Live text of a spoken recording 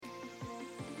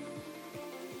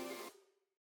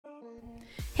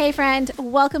Hey friend,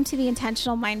 welcome to the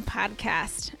Intentional Mind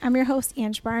Podcast. I'm your host,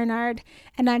 Ange Barnard,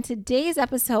 and on today's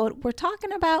episode, we're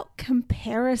talking about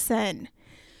comparison.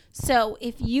 So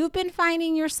if you've been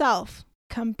finding yourself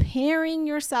comparing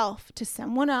yourself to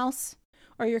someone else,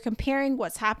 or you're comparing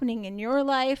what's happening in your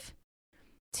life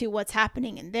to what's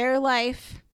happening in their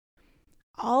life,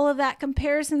 all of that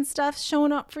comparison stuff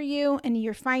showing up for you, and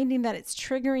you're finding that it's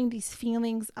triggering these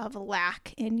feelings of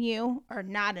lack in you or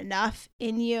not enough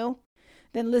in you,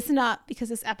 then listen up because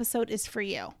this episode is for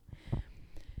you.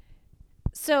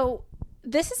 So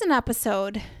this is an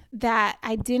episode that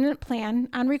I didn't plan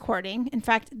on recording. In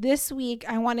fact, this week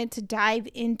I wanted to dive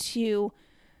into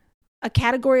a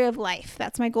category of life.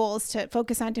 That's my goal, is to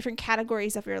focus on different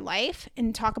categories of your life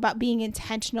and talk about being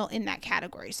intentional in that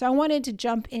category. So I wanted to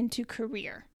jump into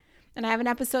career. And I have an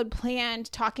episode planned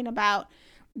talking about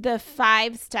the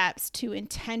 5 steps to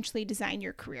intentionally design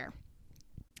your career.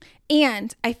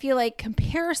 And I feel like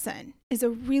comparison is a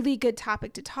really good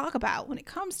topic to talk about when it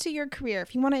comes to your career,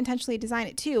 if you want to intentionally design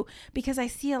it too, because I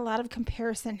see a lot of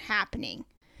comparison happening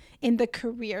in the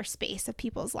career space of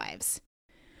people's lives,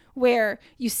 where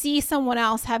you see someone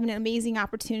else having an amazing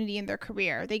opportunity in their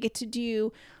career. They get to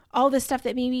do all this stuff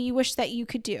that maybe you wish that you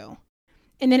could do.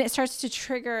 And then it starts to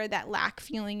trigger that lack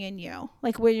feeling in you,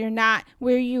 like where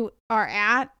you are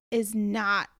at is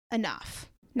not enough.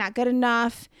 Not good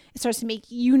enough. It starts to make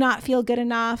you not feel good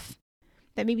enough,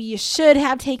 that maybe you should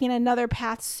have taken another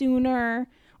path sooner,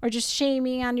 or just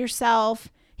shaming on yourself,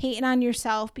 hating on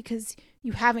yourself because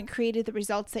you haven't created the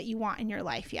results that you want in your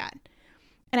life yet.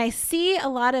 And I see a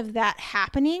lot of that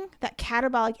happening, that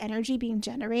catabolic energy being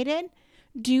generated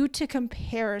due to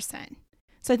comparison.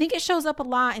 So I think it shows up a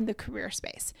lot in the career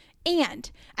space. And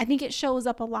I think it shows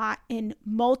up a lot in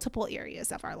multiple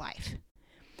areas of our life.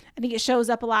 I think it shows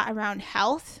up a lot around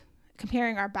health,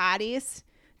 comparing our bodies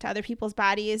to other people's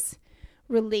bodies,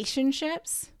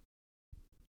 relationships,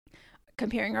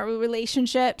 comparing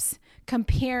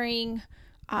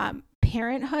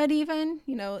parenthood even.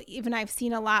 Even I've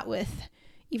seen a lot with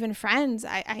even friends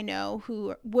I know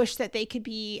who wish that they could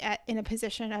be in a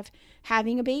position of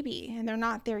having a baby and they're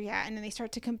not there yet. And then they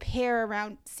start to compare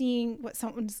around seeing what's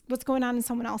going on in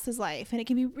someone else's life. And it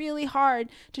can be really hard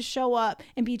to show up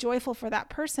and be joyful for that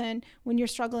person when you're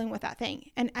struggling with that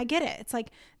thing. And I get it. It's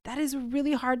like, that is a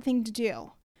really hard thing to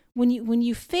do. When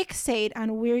you fixate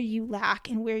on where you lack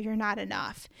and where you're not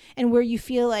enough, and where you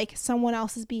feel like someone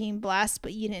else is being blessed,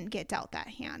 but you didn't get dealt that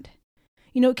hand,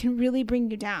 it can really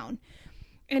bring you down.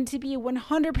 And to be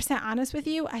 100% honest with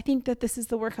you, I think that this is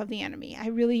the work of the enemy. I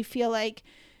really feel like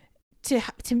to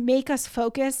make us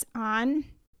focus on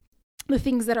the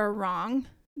things that are wrong,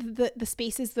 the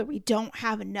spaces that we don't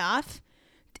have enough,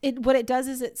 what it does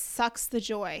is it sucks the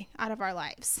joy out of our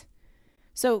lives.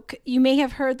 So you may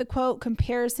have heard the quote,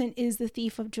 comparison is the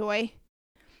thief of joy.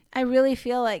 I really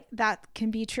feel like that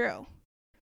can be true.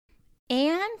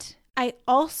 And I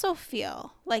also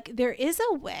feel like there is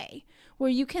a way where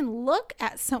you can look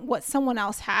at what someone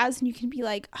else has and you can be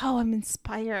like, oh, I'm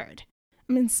inspired.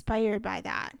 I'm inspired by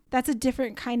that. That's a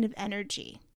different kind of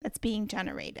energy that's being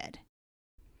generated.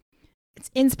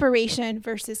 It's inspiration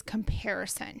versus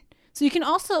comparison. So you can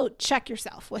also check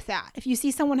yourself with that. If you see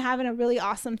someone having a really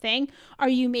awesome thing, are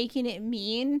you making it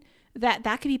mean that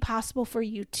could be possible for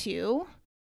you too?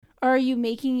 Or are you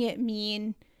making it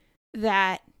mean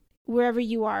that wherever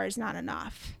you are is not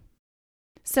enough?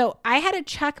 So I had to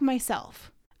check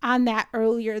myself on that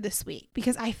earlier this week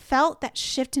because I felt that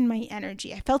shift in my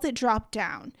energy. I felt it drop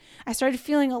down. I started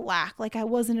feeling a lack, like I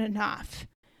wasn't enough,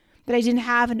 that I didn't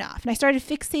have enough. And I started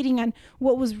fixating on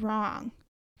what was wrong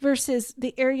versus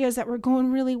the areas that were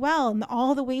going really well and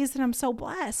all the ways that I'm so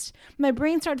blessed. My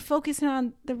brain started focusing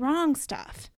on the wrong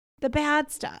stuff, the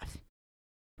bad stuff,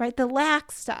 right? The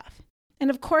lack stuff. And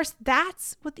of course,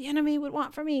 that's what the enemy would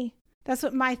want for me. That's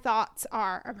what my thoughts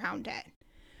are around it.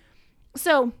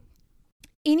 So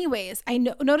anyways, I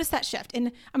noticed that shift,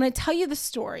 and I'm going to tell you the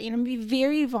story, and I'm going to be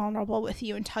very vulnerable with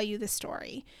you and tell you the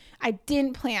story. I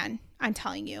didn't plan on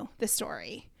telling you the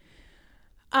story.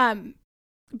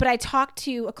 But I talked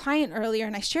to a client earlier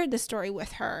and I shared this story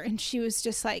with her, and she was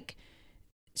just like,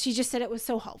 she just said it was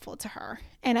so helpful to her.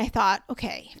 And I thought,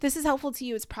 okay, if this is helpful to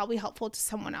you, it's probably helpful to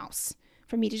someone else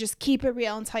for me to just keep it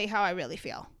real and tell you how I really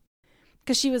feel.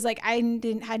 Because she was like, I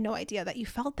had no idea that you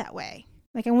felt that way.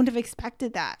 Like, I wouldn't have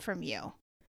expected that from you.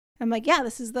 I'm like, yeah,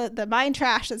 this is the mind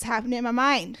trash that's happening in my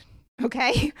mind.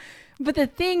 Okay. But the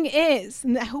thing is,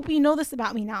 and I hope you know this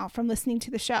about me now from listening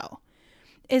to the show,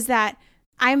 is that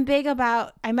I'm big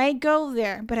about, I might go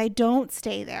there, but I don't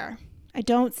stay there. I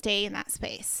don't stay in that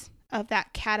space of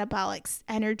that catabolic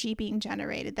energy being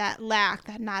generated, that lack,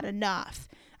 that not enough.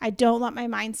 I don't let my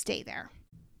mind stay there.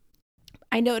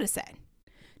 I notice it.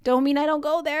 Don't mean I don't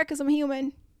go there because I'm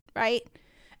human, right?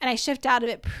 And I shift out of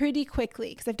it pretty quickly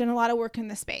because I've done a lot of work in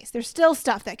this space. There's still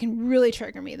stuff that can really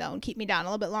trigger me though and keep me down a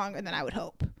little bit longer than I would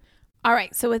hope. All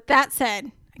right, so with that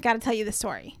said, I got to tell you the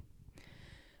story.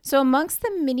 So amongst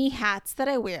the many hats that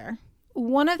I wear,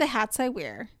 one of the hats I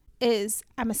wear is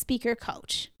I'm a speaker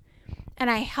coach. And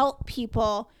I help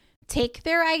people take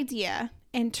their idea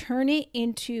and turn it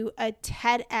into a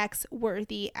TEDx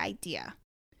worthy idea.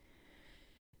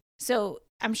 So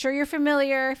I'm sure you're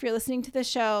familiar, if you're listening to the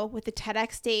show, with the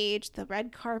TEDx stage, the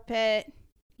red carpet,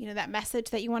 that message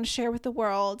that you want to share with the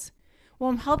world. Well,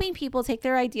 I'm helping people take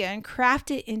their idea and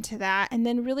craft it into that and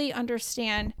then really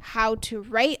understand how to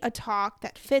write a talk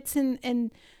that fits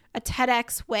in a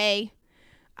TEDx way,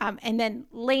 and then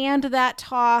land that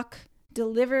talk,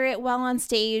 deliver it well on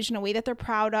stage in a way that they're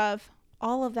proud of,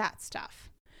 all of that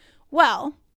stuff.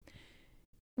 Well,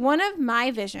 one of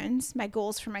my visions, my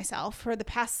goals for myself for the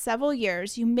past several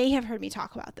years, you may have heard me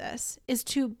talk about this, is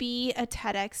to be a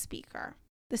TEDx speaker.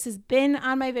 This has been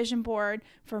on my vision board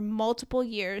for multiple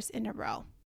years in a row.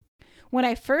 When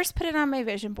I first put it on my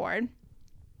vision board,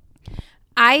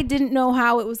 I didn't know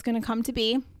how it was going to come to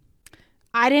be.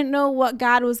 I didn't know what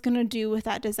God was going to do with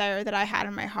that desire that I had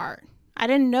in my heart. I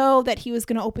didn't know that he was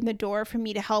going to open the door for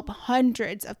me to help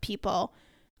hundreds of people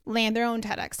land their own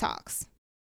TEDx talks.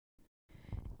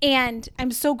 And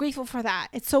I'm so grateful for that.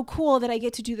 It's so cool that I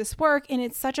get to do this work. And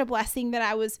it's such a blessing that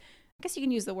I guess you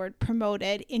can use the word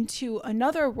promoted into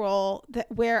another role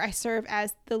where I serve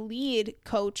as the lead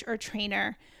coach or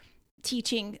trainer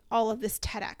teaching all of this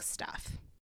TEDx stuff.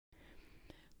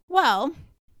 Well,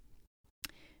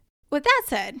 with that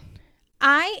said,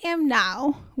 I am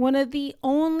now one of the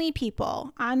only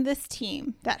people on this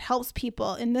team that helps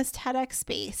people in this TEDx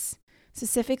space,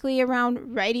 specifically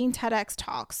around writing TEDx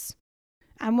talks.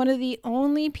 I'm one of the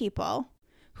only people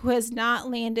who has not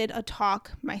landed a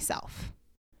talk myself.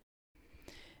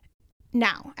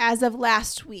 Now, as of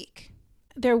last week,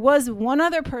 there was one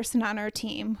other person on our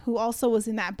team who also was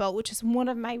in that boat, which is one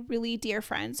of my really dear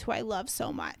friends who I love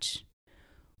so much.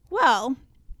 Well,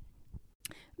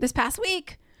 this past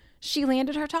week, she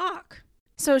landed her talk.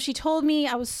 So she told me,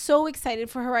 I was so excited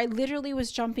for her. I literally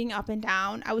was jumping up and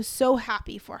down. I was so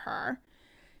happy for her.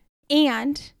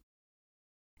 And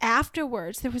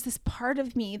afterwards, there was this part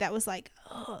of me that was like,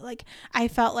 oh, like I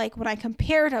felt like when I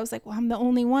compared, I was like, well, I'm the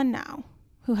only one now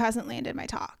who hasn't landed my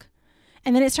talk.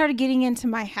 And then it started getting into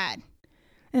my head.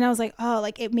 And I was like, oh,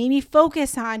 like it made me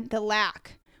focus on the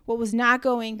lack, what was not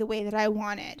going the way that I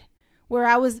wanted, where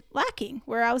I was lacking,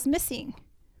 where I was missing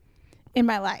in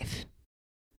my life.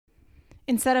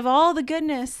 Instead of all the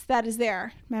goodness that is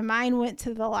there, my mind went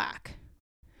to the lack.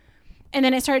 And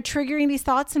then it started triggering these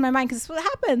thoughts in my mind because that's what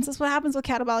happens. That's what happens with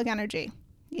catabolic energy.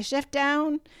 You shift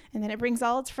down and then it brings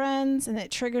all its friends and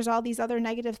it triggers all these other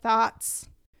negative thoughts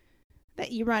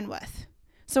that you run with.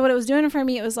 So what it was doing for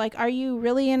me, it was like, are you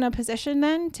really in a position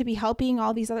then to be helping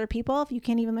all these other people if you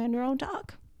can't even land your own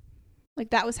talk? Like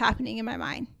that was happening in my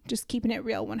mind, just keeping it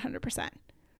real 100%.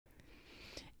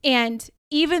 And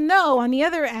even though on the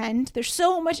other end, there's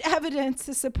so much evidence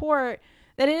to support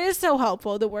that it is so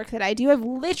helpful, the work that I do. I've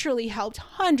literally helped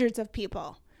hundreds of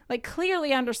people, like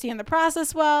clearly understand the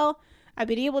process well. I've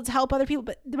been able to help other people,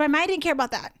 but my mind didn't care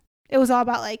about that. It was all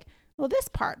about like, well, this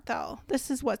part though,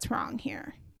 this is what's wrong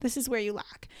here. This is where you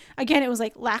lack. Again, it was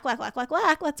like lack.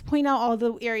 Let's point out all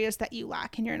the areas that you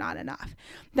lack and you're not enough.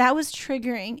 That was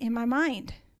triggering in my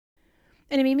mind.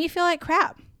 And it made me feel like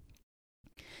crap.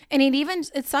 And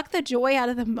it sucked the joy out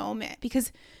of the moment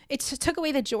because it took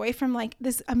away the joy from like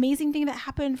this amazing thing that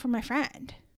happened for my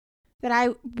friend that I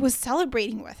was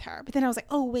celebrating with her. But then I was like,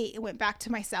 oh, wait, it went back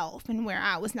to myself and where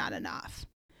I was not enough.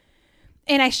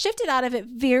 And I shifted out of it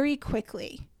very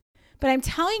quickly. But I'm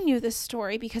telling you this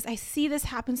story because I see this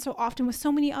happen so often with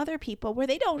so many other people where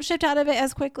they don't shift out of it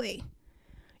as quickly.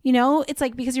 You know, it's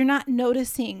like because you're not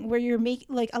noticing where you're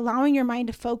allowing your mind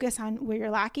to focus on where you're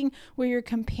lacking, where you're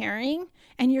comparing,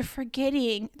 and you're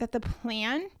forgetting that the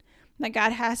plan that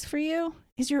God has for you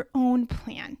is your own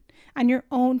plan on your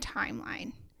own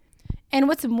timeline. And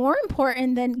what's more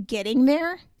important than getting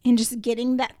there and just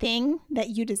getting that thing that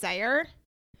you desire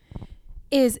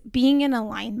is being in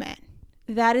alignment.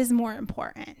 That is more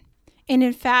important. And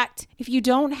in fact, if you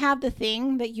don't have the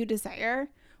thing that you desire,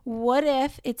 what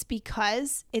if it's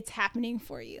because it's happening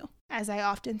for you, as I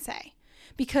often say?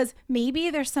 Because maybe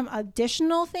there's some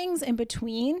additional things in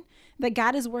between that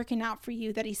God is working out for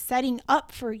you, that he's setting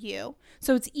up for you.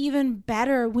 So it's even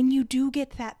better when you do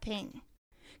get that thing.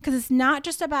 Because it's not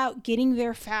just about getting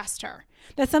there faster.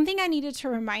 That's something I needed to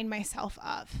remind myself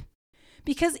of.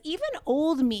 Because even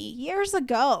old me years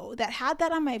ago that had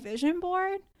that on my vision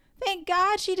board, thank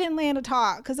God she didn't land a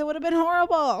talk, because it would have been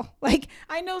horrible. Like,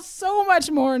 I know so much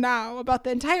more now about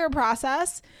the entire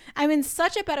process. I'm in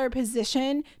such a better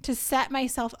position to set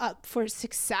myself up for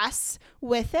success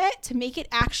with it, to make it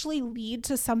actually lead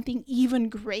to something even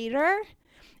greater.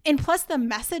 And plus, the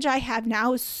message I have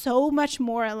now is so much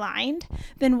more aligned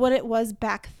than what it was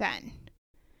back then.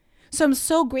 So I'm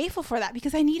so grateful for that,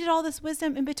 because I needed all this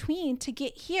wisdom in between to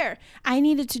get here. I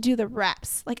needed to do the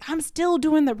reps. Like, I'm still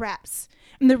doing the reps.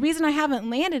 And the reason I haven't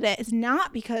landed it is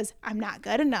not because I'm not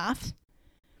good enough.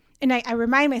 And I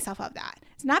remind myself of that.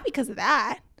 It's not because of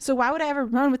that. So why would I ever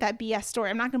run with that BS story?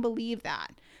 I'm not going to believe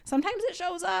that. Sometimes it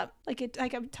shows up, like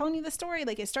I'm telling you the story,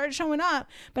 like it started showing up,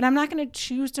 but I'm not going to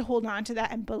choose to hold on to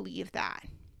that and believe that.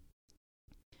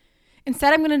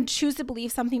 Instead, I'm going to choose to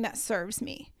believe something that serves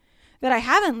me. That I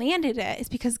haven't landed it is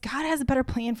because God has a better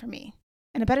plan for me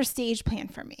and a better stage plan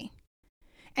for me.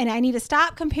 And I need to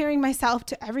stop comparing myself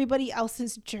to everybody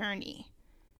else's journey.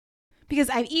 Because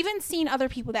I've even seen other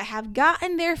people that have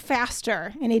gotten there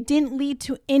faster and it didn't lead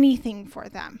to anything for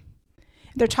them.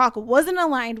 Their talk wasn't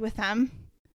aligned with them,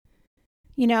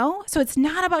 you know? So it's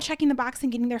not about checking the box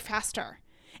and getting there faster.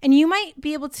 And you might not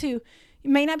be able to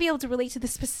relate to the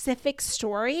specific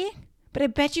story, but I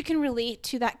bet you can relate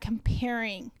to that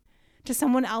comparing to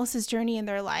someone else's journey in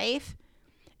their life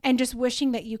and just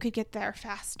wishing that you could get there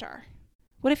faster.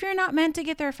 What if you're not meant to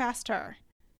get there faster?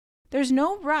 There's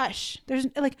no rush. There's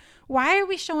like, why are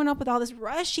we showing up with all this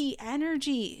rushy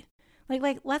energy?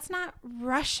 Like let's not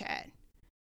rush it,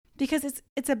 because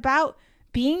it's about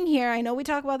being here. I know we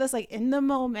talk about this, like in the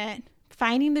moment,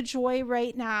 finding the joy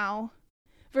right now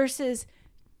versus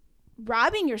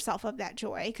robbing yourself of that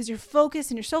joy because you're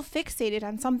focused and you're so fixated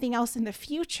on something else in the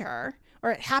future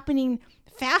or it happening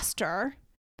faster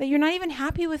that you're not even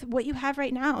happy with what you have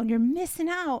right now, and you're missing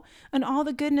out on all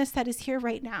the goodness that is here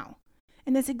right now.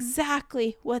 And that's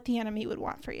exactly what the enemy would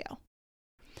want for you.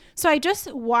 So I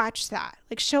just watch that,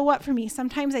 like, show up for me.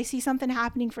 Sometimes I see something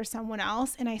happening for someone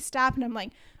else and I stop and I'm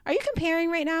like, are you comparing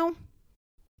right now?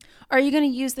 Or are you going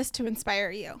to use this to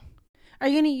inspire you? Are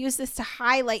you going to use this to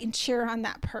highlight and cheer on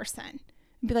that person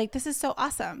and be like, this is so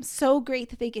awesome. So great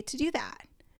that they get to do that.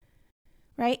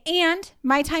 Right? And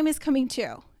my time is coming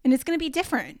too. And it's going to be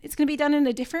different. It's going to be done in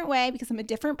a different way because I'm a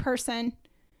different person.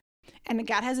 And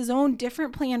God has his own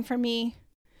different plan for me.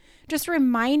 Just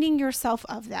reminding yourself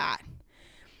of that.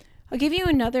 I'll give you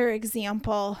another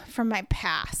example from my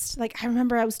past. Like, I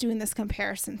remember I was doing this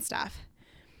comparison stuff.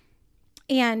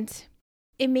 And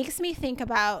it makes me think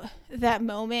about that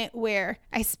moment where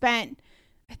I spent,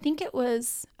 I think it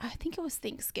was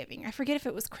Thanksgiving. I forget if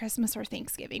it was Christmas or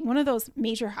Thanksgiving, one of those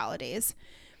major holidays.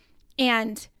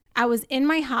 And I was in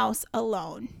my house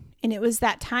alone. And it was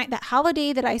that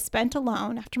holiday that I spent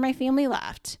alone after my family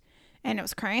left. And I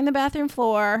was crying on the bathroom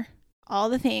floor, all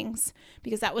the things,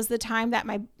 because that was the time that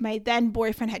my then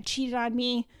boyfriend had cheated on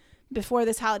me before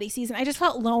this holiday season. I just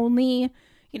felt lonely,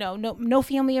 you know, no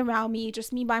family around me,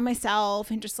 just me by myself,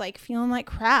 and just like feeling like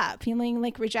crap, feeling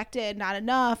like rejected, not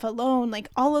enough, alone, like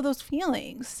all of those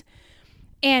feelings.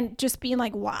 And just being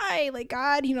like, why? Like,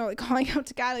 God, you know, like calling out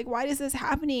to God, like, why is this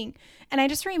happening? And I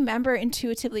just remember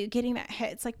intuitively getting that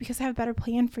hit. It's like, because I have a better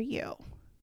plan for you.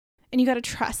 And you got to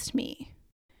trust me.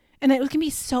 And it can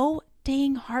be so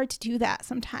dang hard to do that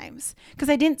sometimes because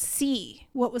I didn't see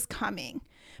what was coming.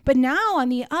 But now on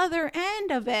the other end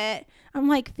of it, I'm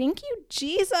like, thank you,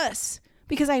 Jesus,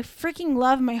 because I freaking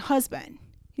love my husband.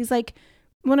 He's like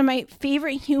one of my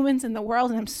favorite humans in the world.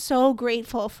 And I'm so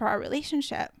grateful for our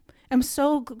relationship. I'm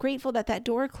so grateful that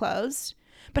door closed.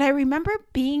 But I remember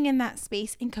being in that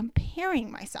space and comparing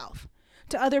myself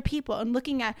to other people and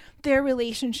looking at their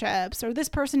relationships, or this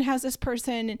person has this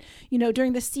person, and, you know,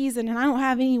 during the season, and I don't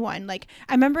have anyone. Like,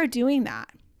 I remember doing that.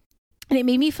 And it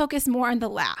made me focus more on the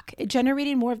lack. It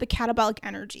generated more of the catabolic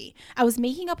energy. I was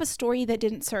making up a story that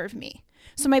didn't serve me.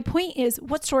 So my point is,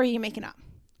 what story are you making up?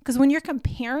 Because when you're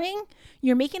comparing,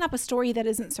 you're making up a story that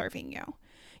isn't serving you.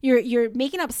 You're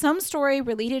making up some story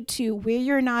related to where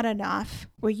you're not enough,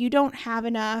 where you don't have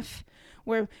enough,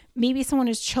 where maybe someone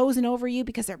is chosen over you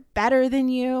because they're better than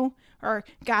you, or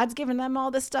God's given them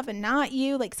all this stuff and not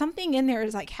you. Like, something in there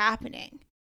is like happening.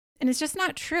 And it's just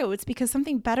not true. It's because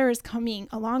something better is coming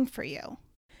along for you.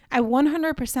 I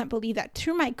 100% believe that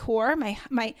to my core.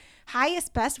 My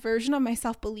highest, best version of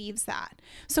myself believes that.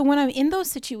 So when I'm in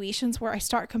those situations where I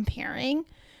start comparing,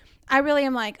 I really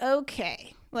am like,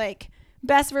 okay, like,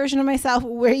 best version of myself,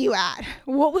 where you at?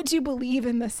 What would you believe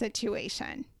in this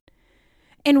situation?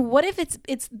 And what if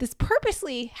it's this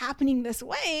purposely happening this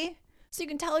way so you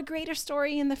can tell a greater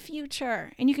story in the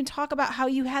future. And you can talk about how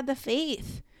you had the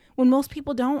faith when most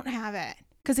people don't have it,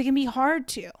 because it can be hard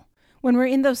to when we're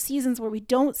in those seasons where we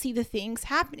don't see the things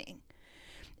happening.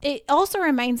 It also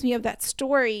reminds me of that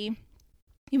story.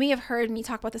 You may have heard me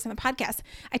talk about this on the podcast.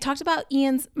 I talked about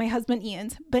my husband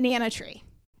Ian's banana tree,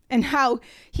 and how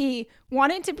he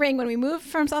wanted to bring, when we moved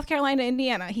from South Carolina to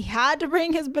Indiana, he had to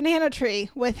bring his banana tree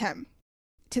with him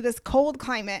to this cold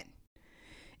climate.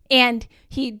 And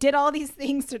he did all these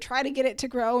things to try to get it to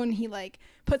grow. And he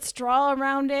put straw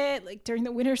around it, during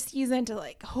the winter season,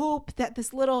 to hope that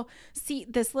this little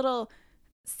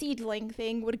seedling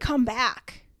thing would come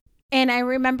back. And I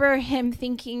remember him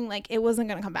thinking it wasn't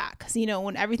going to come back. Because,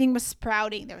 when everything was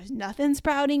sprouting, there was nothing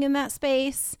sprouting in that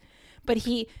space. But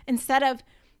he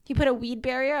put a weed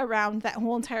barrier around that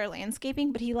whole entire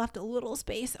landscaping, but he left a little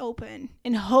space open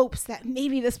in hopes that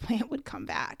maybe this plant would come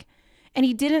back. And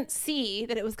he didn't see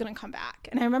that it was going to come back.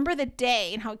 And I remember the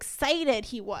day and how excited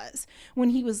he was when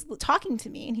he was talking to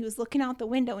me and he was looking out the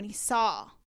window and he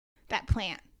saw that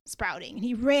plant sprouting. And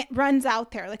he runs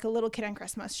out there like a little kid on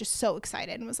Christmas, just so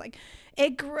excited, and was like,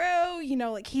 it grew,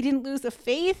 he didn't lose the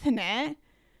faith in it.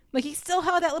 He still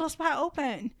held that little spot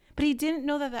open, but he didn't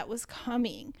know that was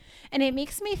coming. And it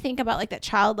makes me think about that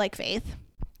childlike faith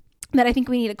that I think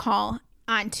we need to call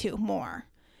onto more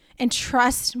and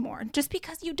trust more. Just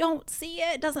because you don't see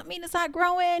it doesn't mean it's not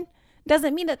growing.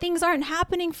 Doesn't mean that things aren't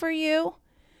happening for you.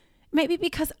 It might be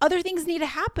because other things need to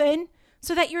happen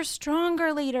so that you're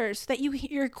stronger later, so that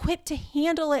you're equipped to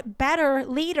handle it better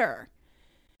later.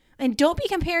 And don't be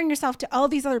comparing yourself to all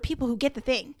these other people who get the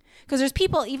thing. Because there's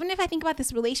people, even if I think about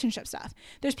this relationship stuff,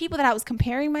 there's people that I was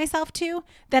comparing myself to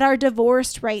that are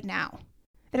divorced right now,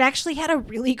 that actually had a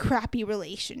really crappy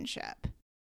relationship,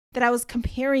 that I was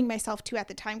comparing myself to at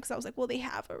the time, because I was like, well, they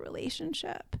have a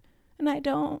relationship and I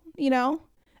don't,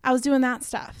 I was doing that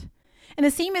stuff. And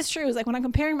the same is true is when I'm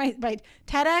comparing my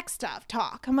TEDx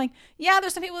talk, I'm like, yeah,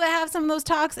 there's some people that have some of those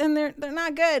talks and they're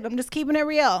not good. I'm just keeping it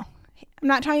real. I'm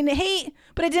not trying to hate,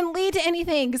 but it didn't lead to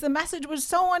anything because the message was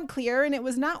so unclear and it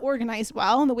was not organized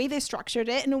well in the way they structured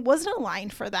it, and it wasn't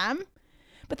aligned for them,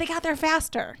 but they got there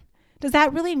faster. Does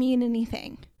that really mean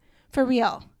anything? For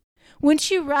real?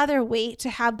 Wouldn't you rather wait to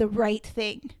have the right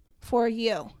thing for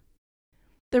you?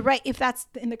 If that's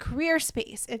in the career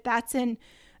space, if that's in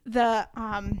the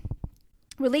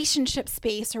relationship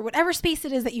space, or whatever space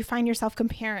it is that you find yourself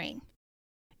comparing,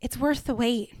 it's worth the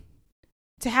wait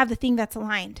to have the thing that's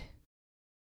aligned.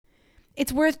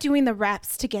 It's worth doing the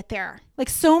reps to get there.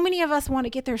 So many of us want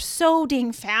to get there so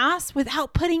dang fast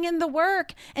without putting in the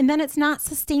work, and then it's not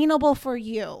sustainable for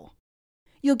you.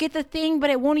 You'll get the thing, but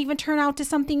it won't even turn out to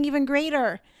something even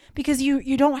greater because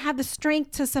you don't have the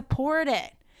strength to support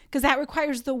it, because that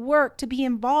requires the work to be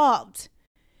involved.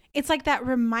 It's that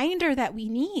reminder that we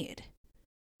need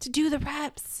to do the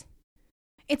reps.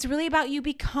 It's really about you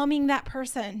becoming that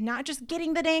person, not just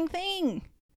getting the dang thing.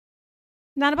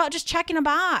 Not about just checking a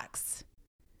box.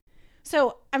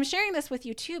 So I'm sharing this with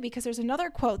you too, because there's another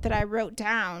quote that I wrote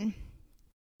down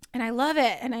and I love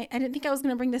it. And I didn't think I was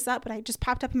going to bring this up, but it just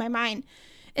popped up in my mind.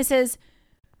 It says,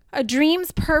 a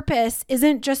dream's purpose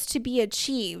isn't just to be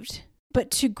achieved,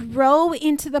 but to grow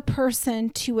into the person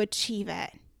to achieve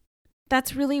it.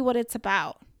 That's really what it's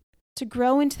about. To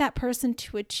grow into that person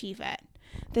to achieve it.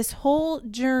 This whole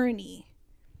journey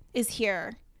is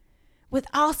here with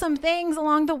awesome things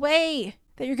along the way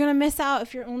that you're going to miss out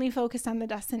if you're only focused on the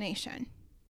destination.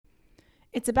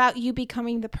 It's about you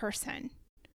becoming the person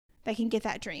that can get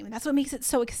that dream. And that's what makes it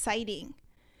so exciting.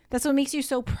 That's what makes you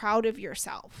so proud of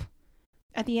yourself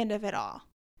at the end of it all.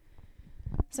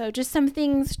 So just some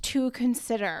things to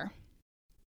consider.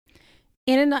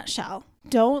 In a nutshell,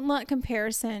 don't let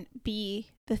comparison be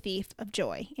the thief of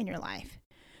joy in your life.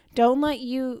 Don't let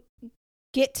you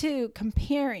get to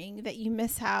comparing that you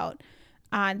miss out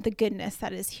on the goodness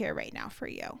that is here right now for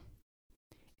you.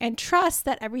 And trust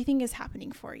that everything is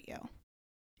happening for you.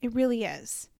 It really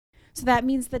is. So that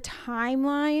means the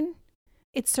timeline,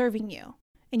 it's serving you.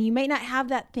 And you may not have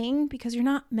that thing because you're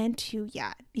not meant to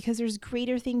yet, because there's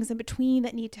greater things in between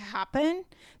that need to happen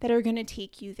that are going to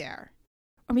take you there.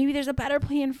 Or maybe there's a better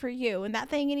plan for you and that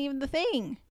thing ain't even the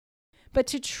thing. But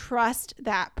to trust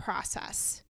that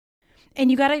process.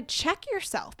 And you got to check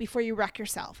yourself before you wreck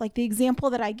yourself. Like the example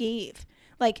that I gave.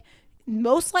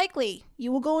 Most likely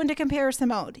you will go into comparison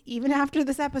mode even after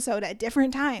this episode at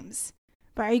different times.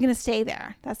 But are you going to stay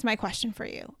there? That's my question for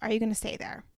you. Are you going to stay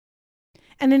there?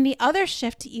 And then the other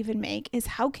shift to even make is,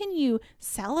 how can you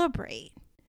celebrate,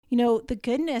 the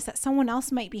goodness that someone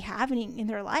else might be having in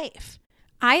their life?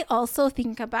 I also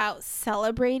think about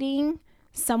celebrating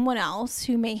someone else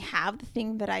who may have the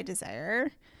thing that I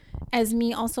desire as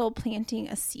me also planting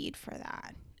a seed for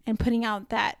that and putting out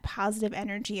that positive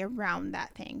energy around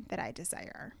that thing that I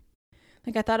desire.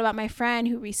 Like I thought about my friend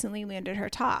who recently landed her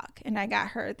talk, and I got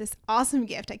her this awesome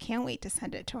gift. I can't wait to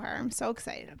send it to her. I'm so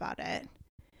excited about it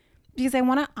because I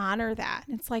want to honor that.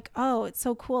 It's like, oh, it's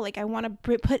so cool. Like I want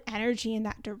to put energy in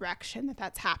that direction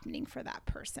that's happening for that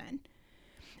person.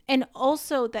 And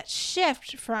also that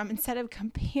shift from, instead of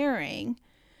comparing,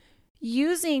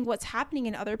 using what's happening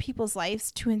in other people's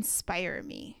lives to inspire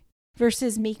me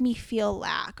versus make me feel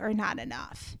lack or not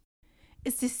enough,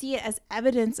 is to see it as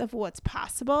evidence of what's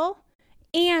possible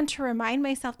and to remind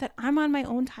myself that I'm on my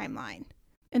own timeline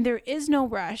and there is no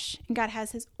rush and God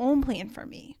has his own plan for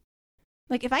me.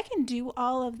 Like if I can do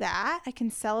all of that, I can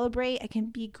celebrate, I can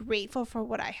be grateful for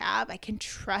what I have, I can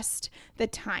trust the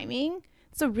timing.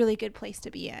 It's a really good place to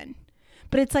be in.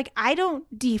 But it's like I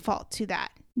don't default to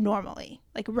that normally,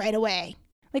 like right away.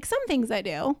 Like some things I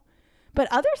do, but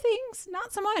other things,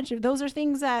 not so much. If those are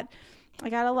things that I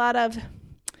got a lot of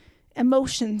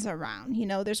emotions around,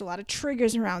 there's a lot of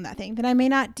triggers around that thing, then I may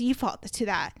not default to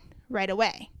that right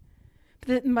away.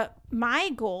 But my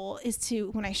goal is to,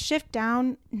 when I shift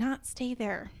down, not stay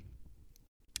there.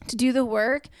 To do the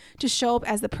work, to show up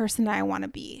as the person that I want to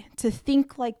be, to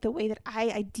think like the way that I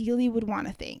ideally would want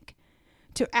to think,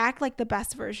 to act like the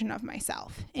best version of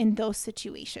myself in those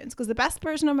situations. Because the best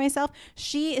version of myself,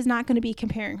 she is not going to be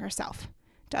comparing herself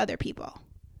to other people.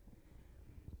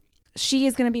 She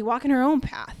is going to be walking her own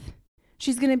path.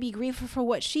 She's going to be grateful for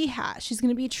what she has. She's going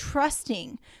to be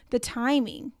trusting the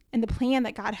timing and the plan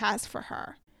that God has for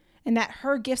her, and that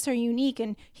her gifts are unique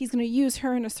and he's going to use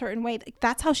her in a certain way.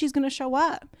 That's how she's going to show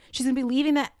up. She's going to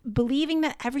be believing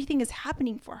that everything is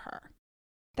happening for her.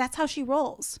 That's how she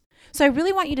rolls. So I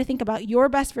really want you to think about your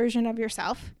best version of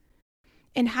yourself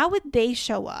and how would they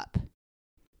show up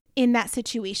in that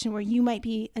situation where you might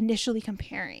be initially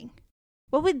comparing.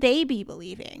 What would they be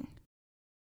believing?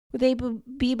 Would they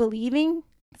be believing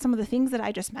some of the things that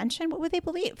I just mentioned? What would they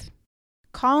believe?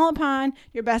 Call upon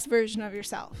your best version of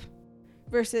yourself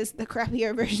versus the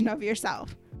crappier version of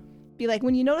yourself. Be like,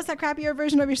 when you notice that crappier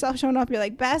version of yourself showing up, you're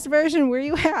like, best version, where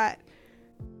you at?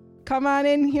 Come on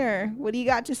in here. What do you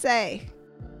got to say?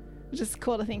 Just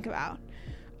cool to think about.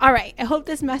 All right. I hope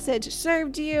this message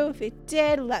served you. If it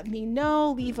did, let me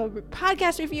know. Leave a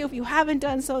podcast review if you haven't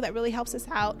done so. That really helps us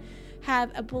out.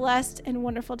 Have a blessed and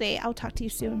wonderful day. I'll talk to you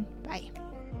soon. Bye.